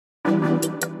Well,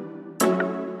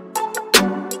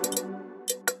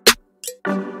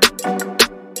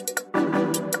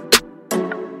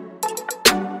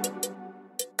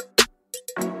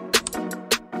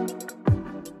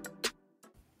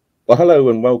 hello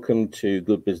and welcome to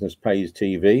Good Business Pays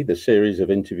TV, the series of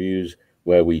interviews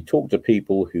where we talk to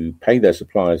people who pay their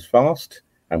suppliers fast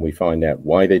and we find out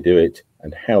why they do it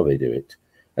and how they do it.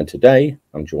 And today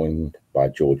I'm joined by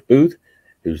George Booth,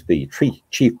 who's the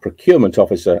Chief Procurement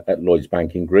Officer at Lloyds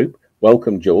Banking Group.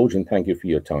 Welcome, George, and thank you for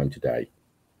your time today.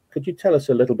 Could you tell us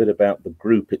a little bit about the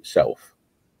group itself?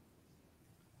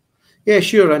 Yeah,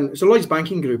 sure. And so Lloyds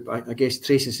Banking Group, I guess,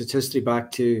 traces its history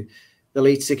back to the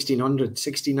late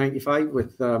 1695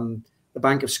 with the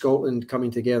Bank of Scotland coming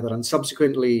together, and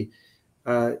subsequently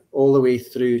all the way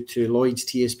through to Lloyds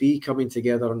TSB coming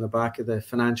together on the back of the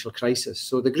financial crisis.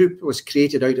 So the group was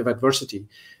created out of adversity,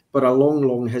 but a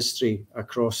long history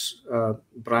across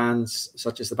brands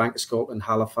such as the Bank of Scotland,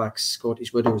 Halifax,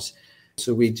 Scottish Widows.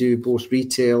 So we do both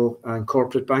retail and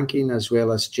corporate banking as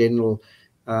well as general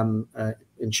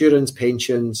insurance,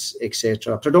 pensions,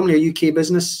 etc. Predominantly a UK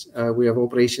business. We have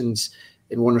operations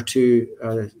in one or two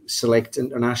select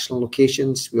international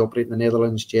locations. We operate in the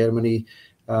Netherlands, Germany,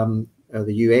 the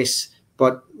US,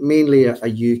 but mainly a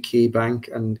UK bank,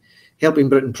 and helping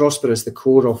Britain prosper is the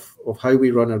core of how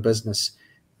we run our business.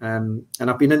 And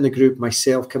I've been in the group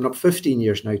myself coming up 15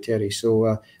 years now, Terry.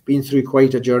 So been through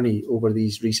quite a journey over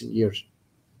these recent years.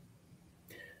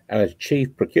 And as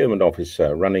Chief Procurement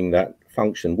Officer running that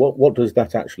function, what does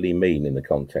that actually mean in the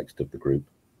context of the group?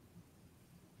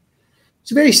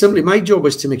 So very simply, my job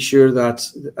is to make sure that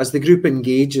as the group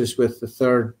engages with the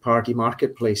third-party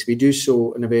marketplace, we do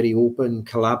so in a very open,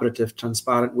 collaborative,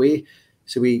 transparent way.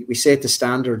 So we set the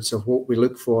standards of what we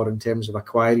look for in terms of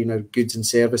acquiring our goods and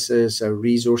services, our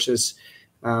resources,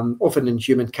 often in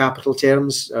human capital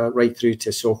terms, right through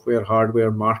to software,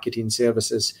 hardware, marketing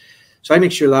services. So I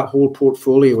make sure that whole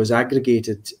portfolio is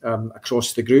aggregated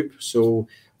across the group so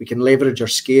we can leverage our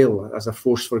scale as a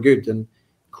force for good. And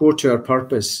core to our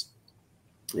purpose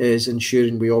is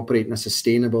ensuring we operate in a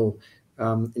sustainable,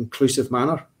 inclusive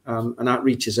manner. And that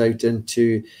reaches out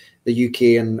into the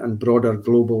UK and broader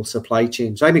global supply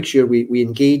chain. So I make sure we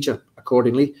engage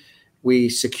accordingly. We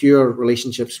secure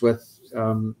relationships with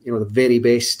the very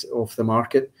best of the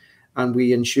market, and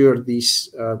we ensure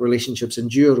these relationships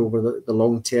endure over the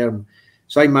long term.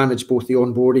 So I manage both the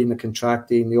onboarding, the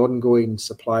contracting, the ongoing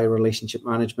supplier relationship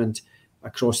management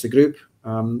across the group.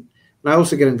 And I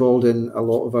also get involved in a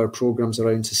lot of our programs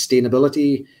around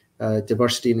sustainability,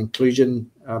 diversity and inclusion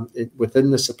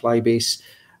within the supply base.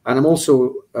 And I'm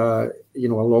also,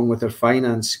 along with our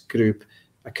finance group,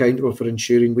 accountable for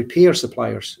ensuring we pay our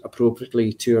suppliers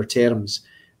appropriately to our terms.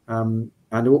 And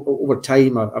over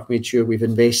time, I've made sure we've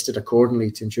invested accordingly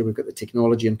to ensure we've got the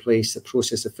technology in place, the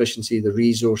process efficiency, the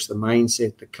resource, the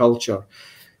mindset, the culture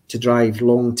to drive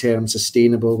long-term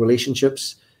sustainable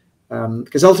relationships.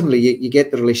 Because ultimately, you get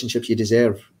the relationships you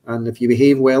deserve. And if you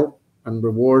behave well and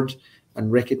reward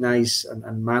and recognise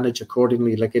and manage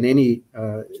accordingly, like in any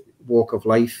walk of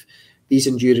life, these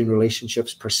enduring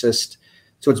relationships persist.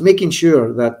 So it's making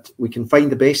sure that we can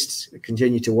find the best,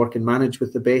 continue to work and manage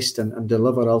with the best, and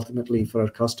deliver ultimately for our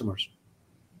customers.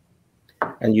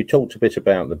 And you talked a bit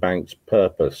about the bank's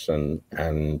purpose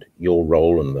and your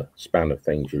role and the span of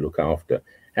things you look after.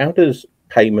 How does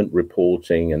payment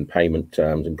reporting and payment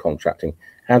terms and contracting,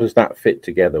 how does that fit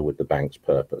together with the bank's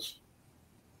purpose?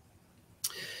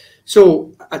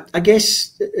 So I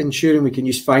guess ensuring we can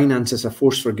use finance as a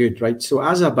force for good, right? So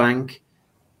as a bank,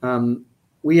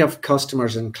 we have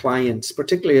customers and clients,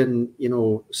 particularly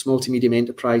in small to medium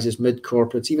enterprises, mid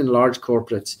corporates, even large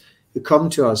corporates, who come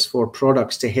to us for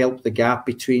products to help the gap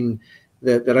between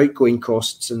their outgoing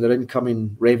costs and their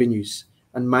incoming revenues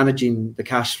and managing the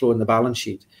cash flow and the balance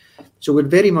sheet. So we're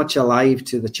very much alive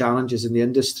to the challenges in the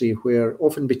industry where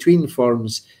often between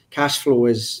firms, cash flow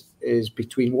is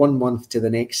between 1 month to the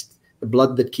next, the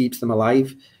blood that keeps them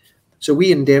alive. So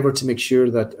we endeavour to make sure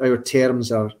that our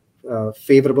terms are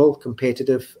favourable,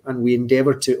 competitive, and we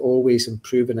endeavour to always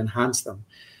improve and enhance them.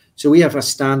 So we have a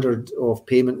standard of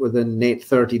payment within net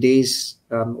 30 days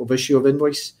of issue of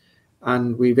invoice,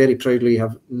 and we very proudly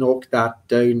have knocked that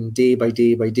down day by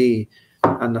day by day.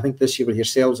 And I think this year with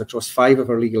yourselves, across 5 of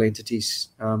our legal entities,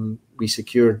 we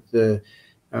secured the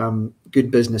Good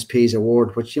Business Pays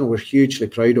award, which we're hugely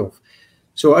proud of.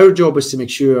 So our job is to make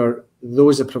sure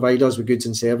those that provide us with goods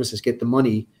and services get the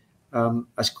money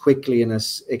as quickly and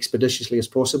as expeditiously as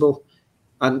possible.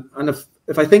 And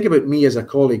if I think about me as a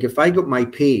colleague, if I got my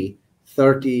pay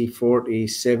 30, 40,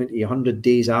 70, 100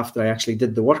 days after I actually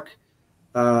did the work,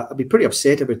 I'd be pretty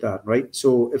upset about that, right?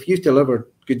 So if you've delivered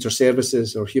goods or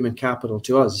services or human capital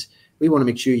to us, we want to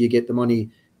make sure you get the money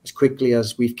as quickly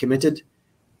as we've committed.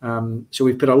 So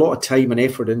we've put a lot of time and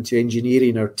effort into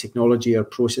engineering our technology, our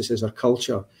processes, our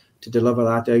culture to deliver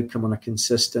that outcome on a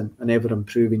consistent and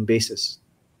ever-improving basis.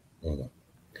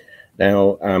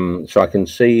 Now, so I can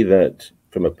see that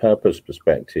from a purpose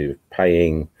perspective,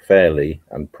 paying fairly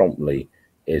and promptly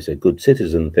is a good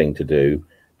citizen thing to do.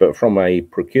 But from a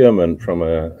procurement, from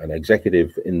an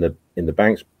executive in the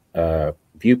bank's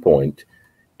viewpoint,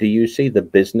 do you see the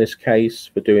business case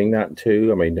for doing that too?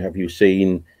 I mean, have you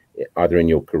seen either in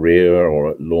your career or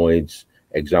at Lloyds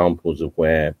examples of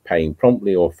where paying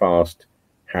promptly or fast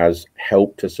has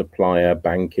helped a supplier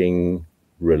banking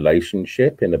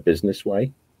relationship in a business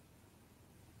way?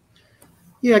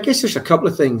 Yeah, I guess there's a couple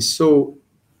of things. So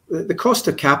the cost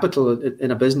of capital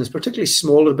in a business, particularly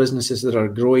smaller businesses that are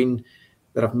growing,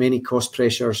 that have many cost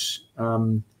pressures,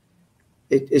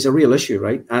 it is a real issue,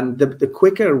 right? And the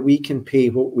quicker we can pay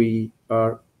what we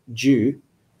are due,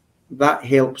 that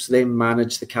helps them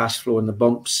manage the cash flow and the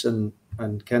bumps and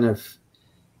kind of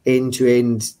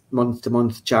end-to-end,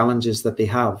 month-to-month challenges that they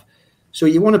have. So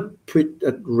you want to put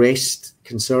at rest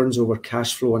concerns over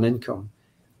cash flow and income.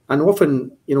 And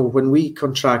often, when we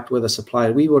contract with a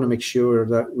supplier, we want to make sure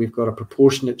that we've got a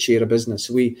proportionate share of business.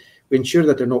 So we ensure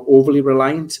that they're not overly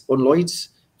reliant on Lloyds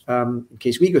in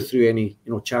case we go through any,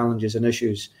 challenges and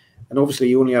issues. And obviously,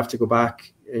 you only have to go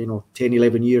back, 10,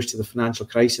 11 years to the financial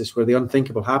crisis where the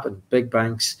unthinkable happened. Big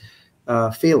banks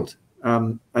failed.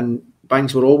 And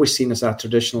banks were always seen as a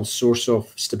traditional source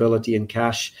of stability and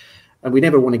cash. And we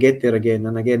never want to get there again.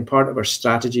 And again, part of our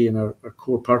strategy and our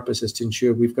core purpose is to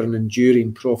ensure we've got an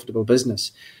enduring, profitable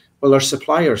business. Well, our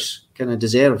suppliers kind of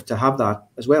deserve to have that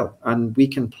as well. And we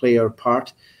can play our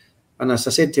part. And as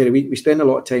I said, Terry, we spend a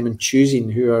lot of time in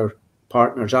choosing who our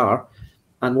partners are.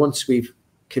 And once we've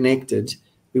connected,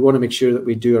 we want to make sure that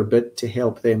we do our bit to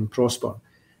help them prosper.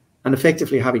 And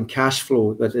effectively having cash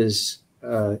flow that is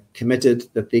committed,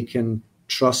 that they can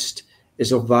trust,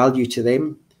 is of value to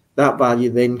them. That value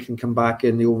then can come back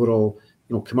in the overall,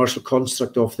 commercial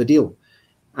construct of the deal.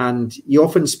 And you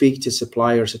often speak to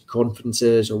suppliers at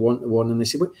conferences or one-to-one, and they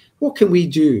say, what can we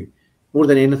do more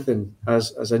than anything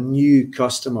as a new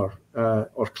customer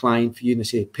or client for you? And they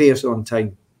say, pay us on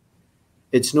time.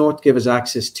 It's not give us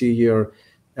access to your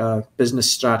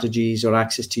business strategies or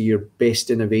access to your best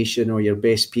innovation or your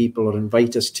best people or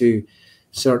invite us to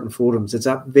certain forums. It's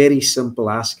that very simple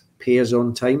ask, pay us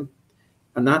on time.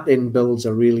 And that then builds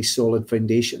a really solid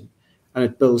foundation and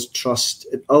it builds trust.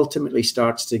 It ultimately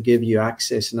starts to give you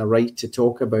access and a right to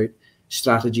talk about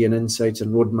strategy and insights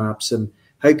and roadmaps and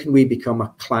how can we become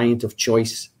a client of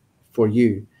choice for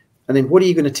you? And then what are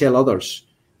you going to tell others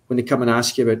when they come and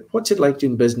ask you about what's it like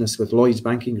doing business with Lloyds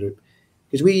Banking Group?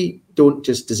 Because we don't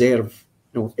just deserve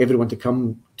everyone to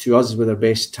come to us with their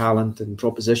best talent and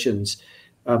propositions.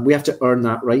 We have to earn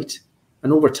that right.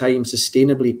 And over time,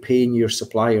 sustainably paying your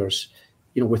suppliers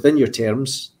within your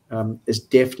terms, is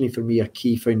definitely for me a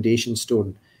key foundation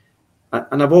stone.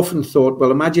 And I've often thought,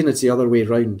 well, imagine it's the other way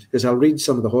around, because I'll read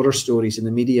some of the horror stories in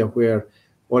the media where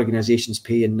organizations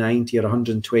pay in 90 or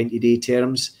 120-day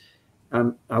terms.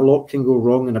 A lot can go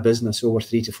wrong in a business over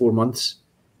 3 to 4 months.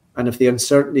 And if the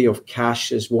uncertainty of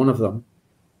cash is one of them,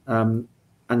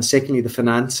 and secondly, the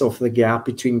finance of the gap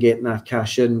between getting that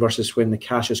cash in versus when the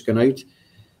cash has gone out,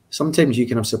 sometimes you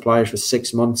can have suppliers with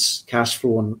 6 months cash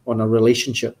flow on a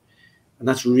relationship. And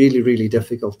that's really, really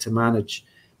difficult to manage.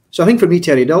 So I think for me,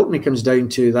 Terry, it ultimately comes down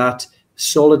to that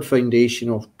solid foundation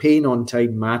of paying on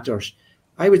time matters.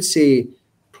 I would say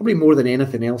probably more than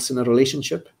anything else in a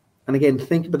relationship. And again,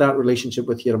 think about that relationship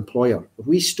with your employer. If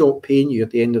we stop paying you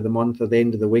at the end of the month or the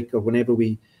end of the week or whenever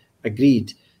we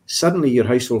agreed, suddenly your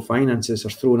household finances are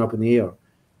thrown up in the air.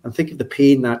 And think of the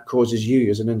pain that causes you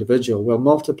as an individual. Well,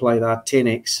 multiply that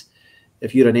 10x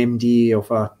if you're an MD of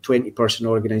a 20-person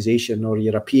organization or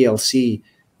you're a PLC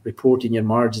reporting your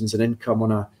margins and income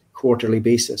on a quarterly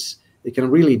basis. It can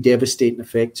have really devastating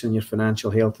effects on your financial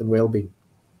health and well-being.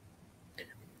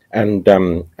 And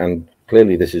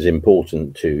clearly this is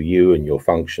important to you and your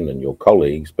function and your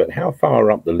colleagues, but how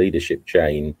far up the leadership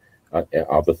chain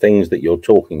are the things that you're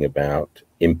talking about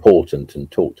important and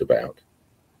talked about?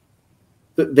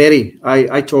 Very.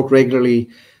 I talk regularly,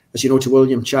 as you know, to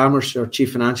William Chalmers, our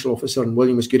Chief Financial Officer, and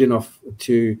William was good enough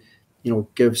to,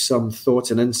 give some thoughts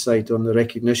and insight on the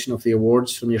recognition of the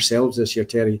awards from yourselves this year,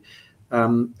 Terry.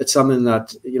 It's something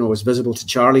that, is visible to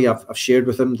Charlie. I've shared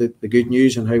with him the good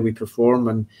news and how we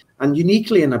perform. And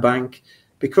uniquely in a bank,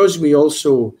 because we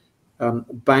also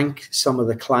bank some of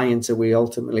the clients that we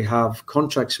ultimately have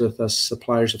contracts with as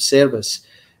suppliers of service,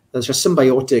 there's a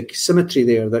symbiotic symmetry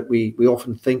there that we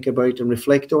often think about and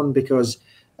reflect on, because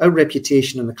our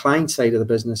reputation on the client side of the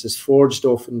business is forged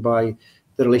often by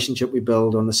the relationship we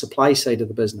build on the supply side of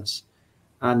the business.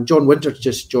 And John Winter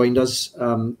just joined us,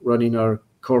 running our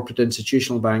corporate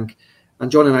institutional bank.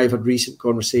 And John and I have had recent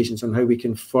conversations on how we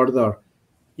can further,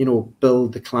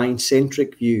 build the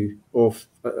client-centric view of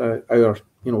our,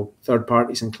 third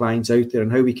parties and clients out there,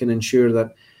 and how we can ensure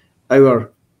that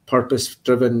our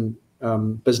purpose-driven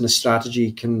business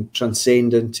strategy can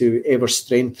transcend into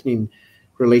ever-strengthening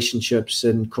relationships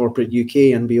in corporate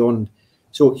UK and beyond.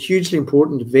 So hugely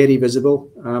important, very visible.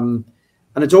 And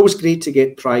it's always great to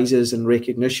get prizes and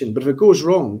recognition, but if it goes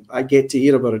wrong, I get to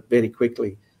hear about it very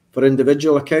quickly, for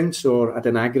individual accounts or at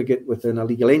an aggregate within a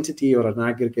legal entity or an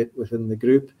aggregate within the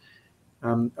group.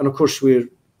 And of course, we're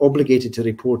obligated to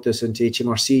report this into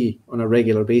HMRC on a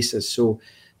regular basis. So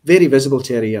very visible,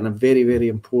 Terry, and a very, very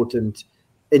important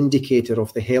indicator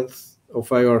of the health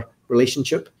of our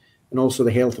relationship, and also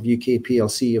the health of UK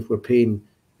PLC if we're paying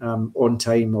on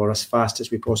time or as fast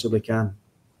as we possibly can.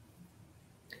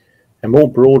 And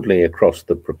more broadly across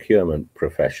the procurement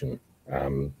profession,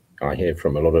 I hear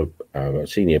from a lot of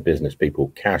senior business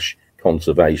people, cash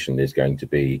conservation is going to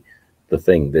be the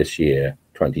thing this year,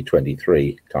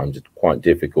 2023. Times it's quite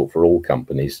difficult for all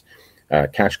companies.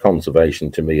 Cash conservation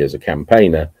to me as a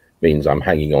campaigner means I'm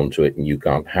hanging on to it and you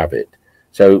can't have it.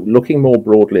 So looking more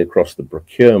broadly across the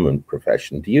procurement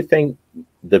profession, do you think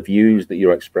the views that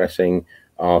you're expressing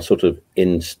are sort of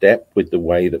in step with the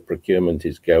way that procurement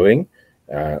is going?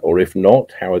 Or if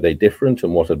not, how are they different,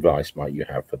 and what advice might you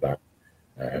have for that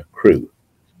crew?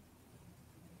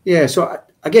 Yeah, so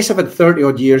I guess I've had 30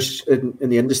 odd years in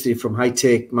the industry, from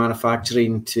high-tech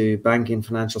manufacturing to banking,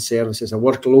 financial services. I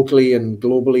work locally and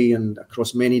globally and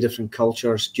across many different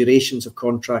cultures, durations of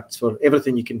contracts for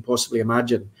everything you can possibly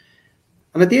imagine.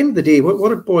 And at the end of the day,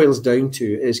 what it boils down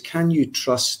to is, can you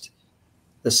trust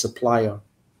the supplier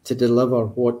to deliver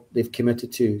what they've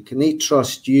committed to? Can they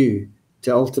trust you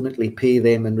to ultimately pay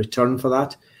them in return for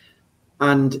that?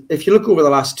 And if you look over the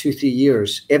last 2-3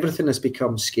 years, everything has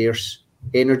become scarce.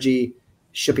 Energy,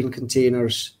 shipping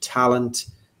containers, talent,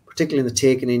 particularly in the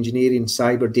tech and engineering,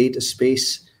 cyber data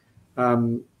space,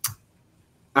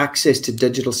 access to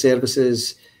digital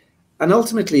services. And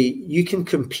ultimately, you can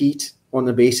compete on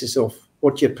the basis of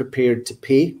what you're prepared to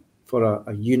pay for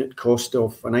a unit cost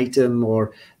of an item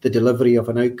or the delivery of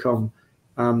an outcome,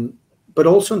 but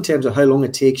also in terms of how long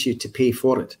it takes you to pay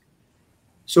for it.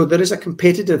 So there is a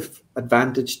competitive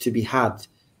advantage to be had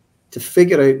to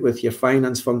figure out with your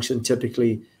finance function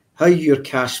typically how your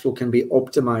cash flow can be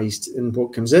optimized in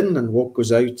what comes in and what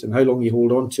goes out, and how long you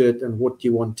hold on to it and what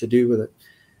you want to do with it.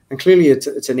 And clearly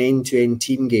it's an end-to-end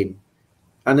team game.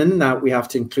 And in that, we have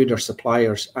to include our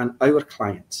suppliers and our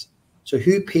clients. So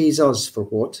who pays us for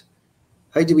what?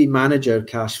 How do we manage our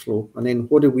cash flow? And then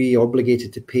what are we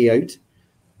obligated to pay out?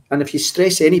 And if you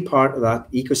stress any part of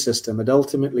that ecosystem, it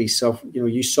ultimately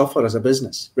you suffer as a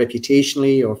business,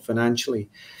 reputationally or financially.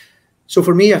 So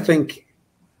for me, I think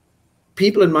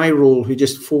people in my role who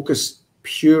just focus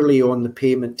purely on the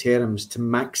payment terms to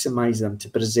maximize them, to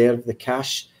preserve the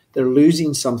cash, they're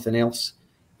losing something else.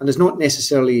 And it's not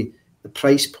necessarily the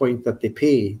price point that they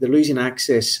pay. They're losing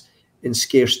access in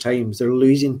scarce times. They're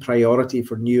losing priority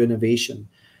for new innovation.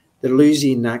 They're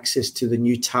losing access to the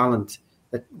new talent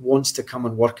that wants to come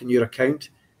and work in your account.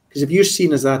 Because if you're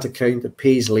seen as that account that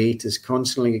pays late, is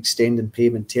constantly extending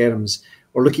payment terms,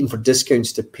 or looking for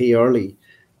discounts to pay early,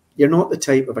 you're not the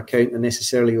type of account that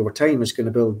necessarily over time is going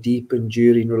to build deep,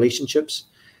 enduring relationships.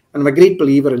 And I'm a great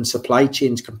believer in supply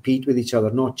chains compete with each other,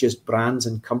 not just brands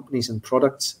and companies and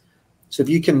products. So if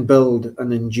you can build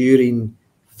an enduring,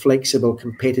 flexible,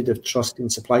 competitive, trusting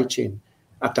supply chain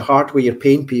at the heart where you're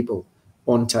paying people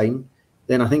on time,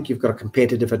 then I think you've got a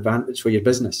competitive advantage for your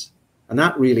business. And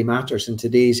that really matters in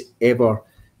today's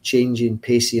ever-changing,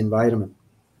 pacey environment.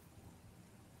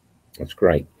 That's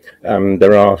great.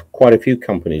 There are quite a few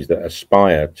companies that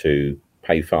aspire to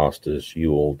pay fast as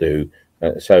you all do.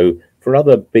 So for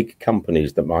other big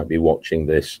companies that might be watching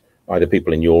this, either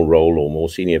people in your role or more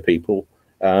senior people,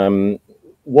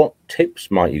 what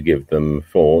tips might you give them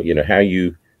for, how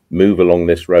you move along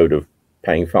this road of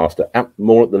paying faster,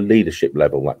 more at the leadership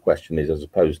level, that question is, as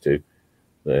opposed to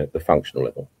the functional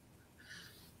level?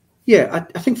 Yeah,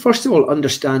 I think first of all,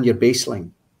 understand your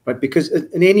baseline, right? Because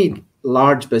in any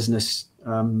large business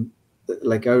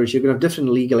like ours, you're going to have different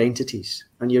legal entities,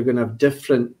 and you're going to have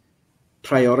different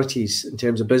priorities in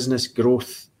terms of business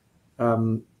growth,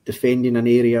 defending an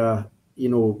area,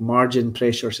 margin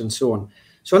pressures and so on.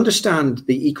 So understand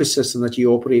the ecosystem that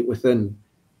you operate within,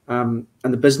 and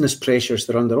the business pressures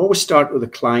they're under. Always start with the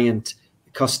client,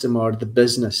 customer, the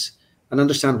business, and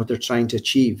understand what they're trying to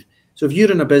achieve. So if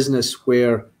you're in a business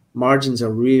where margins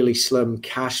are really slim,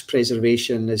 cash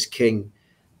preservation is king,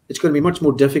 it's going to be much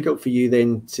more difficult for you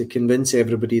then to convince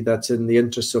everybody that's in the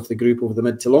interests of the group over the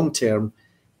mid to long term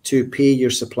to pay your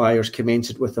suppliers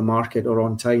commensurate with the market or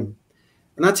on time.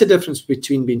 And that's the difference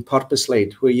between being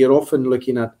purpose-led, where you're often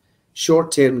looking at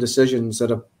short-term decisions that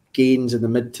have gains in the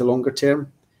mid to longer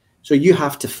term. So you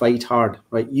have to fight hard,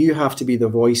 right? You have to be the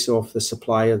voice of the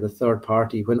supplier, the third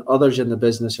party, when others in the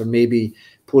business are maybe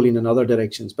pulling in other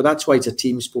directions. But that's why it's a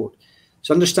team sport.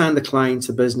 So understand the clients,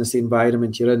 the business, the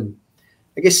environment you're in.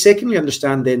 I guess secondly,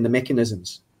 understand then the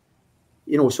mechanisms.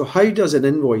 So how does an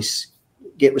invoice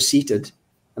get receipted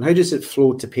and how does it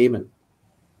flow to payment?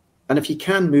 And if you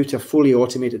can move to a fully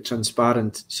automated,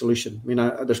 transparent solution,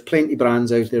 there's plenty of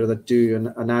brands out there that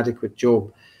do an adequate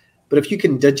job. But if you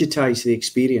can digitize the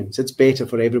experience, it's better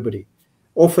for everybody.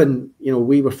 Often,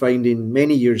 we were finding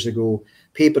many years ago,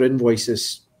 paper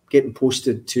invoices getting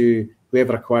posted to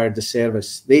whoever acquired the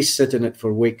service. They sit in it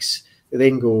for weeks. They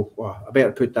then go, I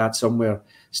better put that somewhere,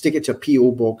 stick it to a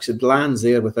PO box. It lands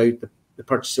there without the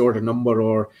purchase order number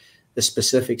or the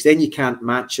specifics. Then you can't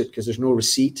match it because there's no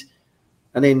receipt.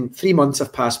 And then 3 months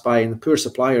have passed by and the poor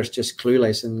supplier's just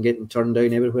clueless and getting turned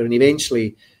down everywhere. And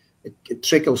eventually it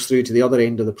trickles through to the other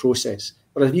end of the process.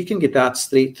 But if you can get that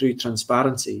straight through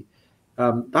transparency,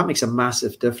 that makes a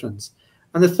massive difference.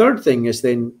 And the third thing is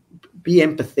then be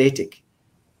empathetic.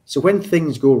 So when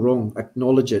things go wrong,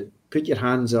 acknowledge it, put your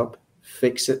hands up,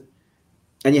 fix it.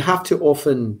 And you have to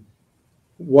often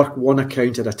work one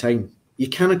account at a time. You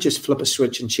cannot just flip a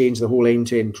switch and change the whole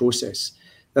end-to-end process.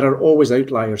 There are always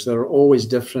outliers. There are always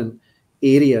different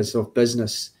areas of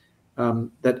business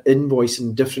that invoice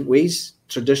in different ways,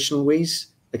 traditional ways.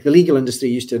 Like the legal industry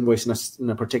used to invoice in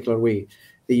a particular way.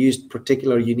 They used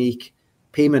particular unique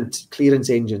payment clearance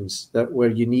engines that were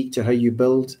unique to how you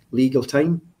build legal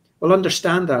time. Well,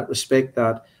 understand that, respect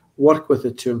that, work with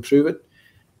it to improve it.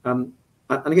 And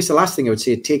I guess the last thing I would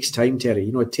say, it takes time, Terry.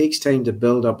 It takes time to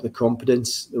build up the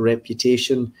competence, the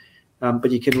reputation,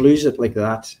 but you can lose it like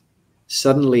that.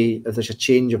 Suddenly, if there's a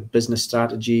change of business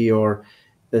strategy or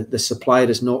the supplier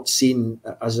is not seen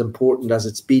as important as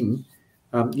it's been,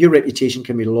 your reputation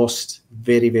can be lost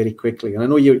very, very quickly. And I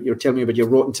know you're telling me about your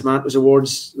Rotten Tomatoes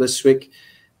Awards this week.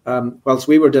 Whilst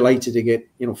we were delighted to get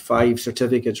 5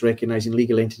 certificates recognising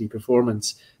legal entity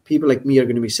performance, people like me are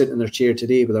going to be sitting in their chair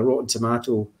today with a Rotten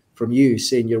Tomato from you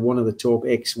saying you're one of the top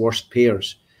X worst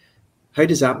payers. How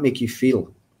does that make you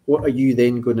feel? What are you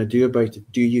then going to do about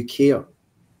it? Do you care?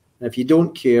 And if you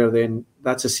don't care, then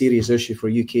that's a serious issue for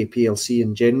UK PLC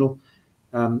in general,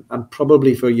 and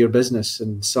probably for your business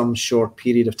in some short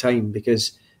period of time,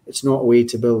 because it's not a way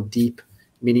to build deep,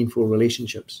 meaningful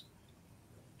relationships.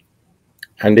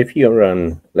 And if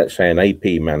you're let's say an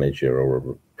AP manager or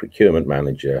a procurement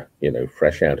manager,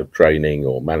 fresh out of training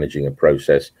or managing a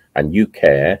process, and you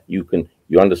care,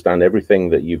 you understand everything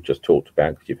that you've just talked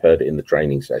about because you've heard it in the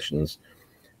training sessions,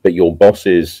 but your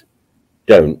bosses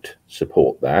don't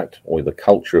support that, or the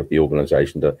culture of the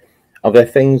organization. Are there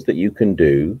things that you can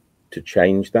do to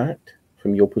change that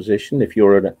from your position if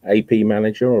you're an AP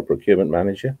manager or a procurement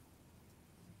manager?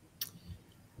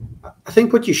 I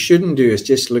think what you shouldn't do is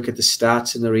just look at the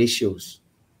stats and the ratios.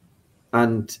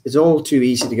 And it's all too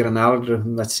easy to get an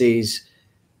algorithm that says,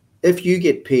 if you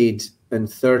get paid in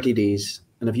 30 days,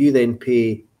 and if you then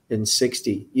pay in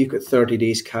 60, you've got 30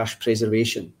 days cash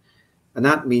preservation. And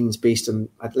that means based on,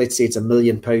 let's say it's £1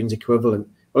 million equivalent.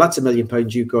 Well, that's £1 million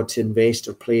you've got to invest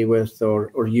or play with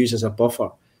or use as a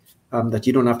buffer that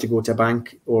you don't have to go to a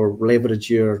bank or leverage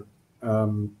your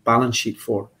balance sheet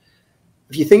for.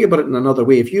 If you think about it in another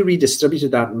way, if you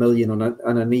redistributed that million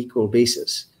on an equal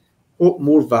basis, what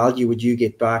more value would you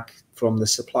get back from the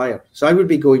supplier? So I would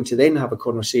be going to then have a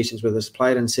conversations with the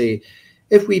supplier and say,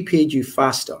 if we paid you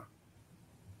faster,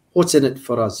 what's in it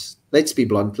for us? Let's be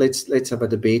blunt. Let's have a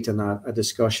debate and a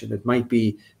discussion. It might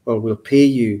be, well, we'll pay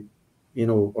you,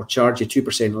 or charge you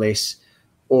 2% less,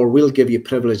 or we'll give you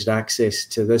privileged access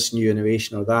to this new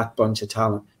innovation or that bunch of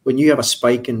talent. When you have a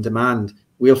spike in demand,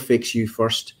 we'll fix you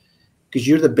first because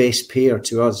you're the best payer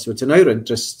to us. So it's in our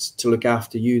interests to look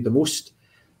after you the most.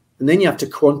 And then you have to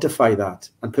quantify that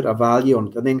and put a value on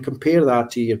it and then compare that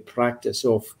to your practice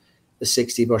of the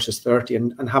 60 versus 30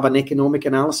 and have an economic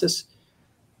analysis.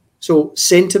 So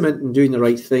sentiment and doing the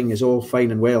right thing is all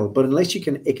fine and well, but unless you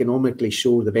can economically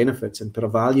show the benefits and put a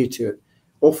value to it,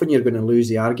 often you're going to lose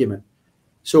the argument.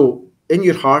 So in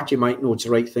your heart, you might know it's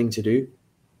the right thing to do.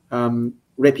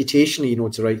 Reputationally, you know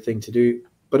it's the right thing to do.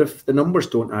 But if the numbers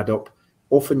don't add up,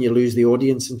 often you lose the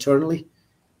audience internally.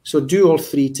 So do all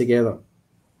three together.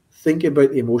 think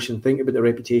about the emotion, think about the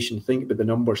reputation, think about the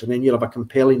numbers, and then you'll have a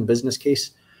compelling business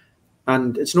case.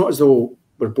 And it's not as though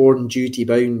we're born duty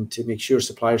bound to make sure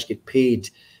suppliers get paid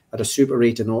at a super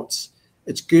rate of knots.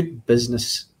 It's good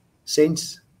business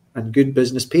sense and good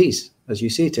business pays, as you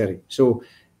say, Terry. So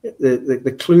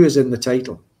the clue is in the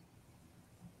title.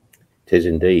 It is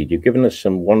indeed. You've given us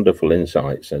some wonderful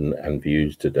insights and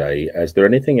views today. Is there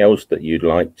anything else that you'd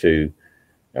like to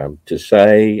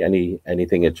say?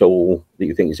 Anything at all that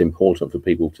you think is important for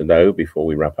people to know before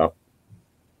we wrap up?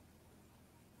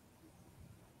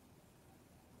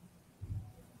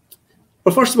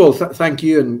 Well, first of all, thank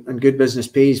you and Good Business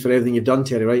Pays for everything you've done,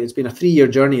 Terry. Right, it's been a 3-year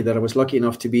journey that I was lucky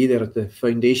enough to be there at the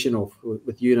foundation of,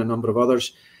 with you and a number of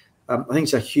others. I think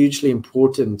it's a hugely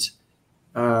important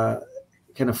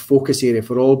kind of focus area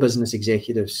for all business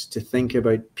executives to think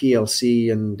about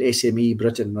PLC and SME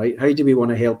Britain. Right, how do we want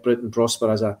to help Britain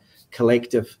prosper as a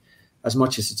collective, as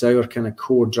much as it's our kind of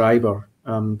core driver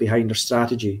behind our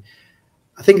strategy?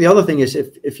 I think the other thing is,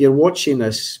 if you're watching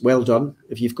this, well done.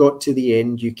 If you've got to the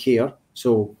end, you care.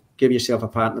 So give yourself a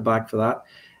pat on the back for that.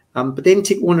 But then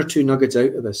take 1 or 2 nuggets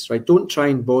out of this, right? Don't try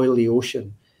and boil the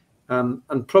ocean.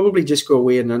 And probably just go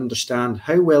away and understand,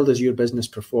 how well does your business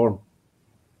perform?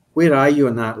 Where are you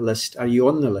on that list? Are you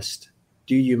on the list?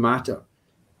 Do you matter?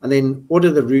 And then what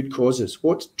are the root causes?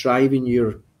 What's driving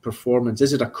your performance?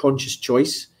 Is it a conscious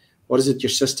choice? Or is it your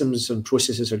systems and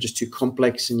processes are just too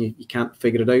complex and you can't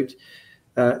figure it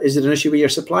out? Is it an issue with your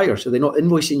suppliers? Are they not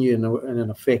invoicing you in an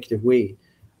effective way?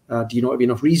 Do you not have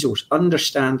enough resource?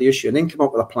 Understand the issue and then come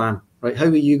up with a plan, right? How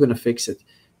are you going to fix it?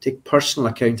 Take personal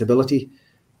accountability.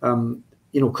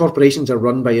 Corporations are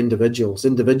run by individuals.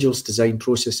 Individuals design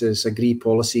processes, agree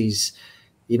policies,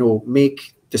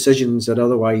 make decisions that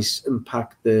otherwise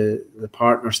impact the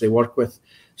partners they work with.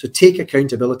 So take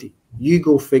accountability. You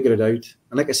go figure it out.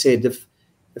 And like I said, if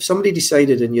somebody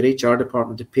decided in your HR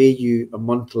department to pay you a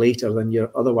month later than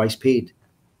you're otherwise paid,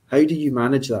 how do you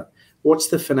manage that? What's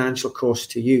the financial cost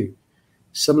to you?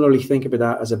 Similarly, think about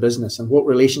that as a business, and what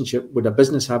relationship would a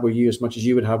business have with you as much as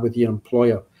you would have with your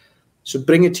employer? So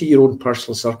bring it to your own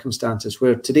personal circumstances,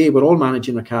 where today we're all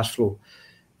managing our cash flow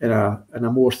in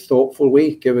a more thoughtful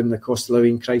way, given the cost of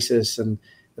living crisis and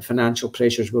the financial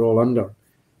pressures we're all under.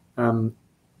 And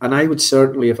I would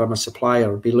certainly, if I'm a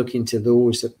supplier, be looking to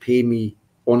those that pay me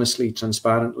honestly,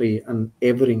 transparently, and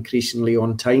ever increasingly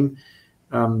on time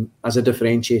as a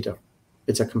differentiator.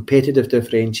 It's a competitive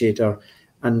differentiator,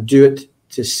 and do it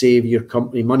to save your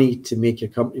company money, to make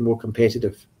your company more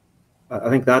competitive. I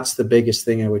think that's the biggest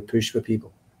thing I would push for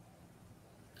people.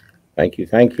 Thank you.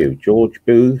 George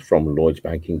Booth from Lloyds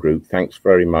Banking Group, thanks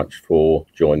very much for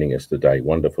joining us today.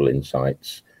 Wonderful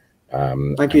insights.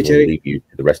 Thank you, Terry. We'll leave you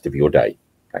to the rest of your day.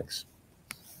 Thanks.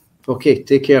 Okay,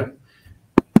 take care.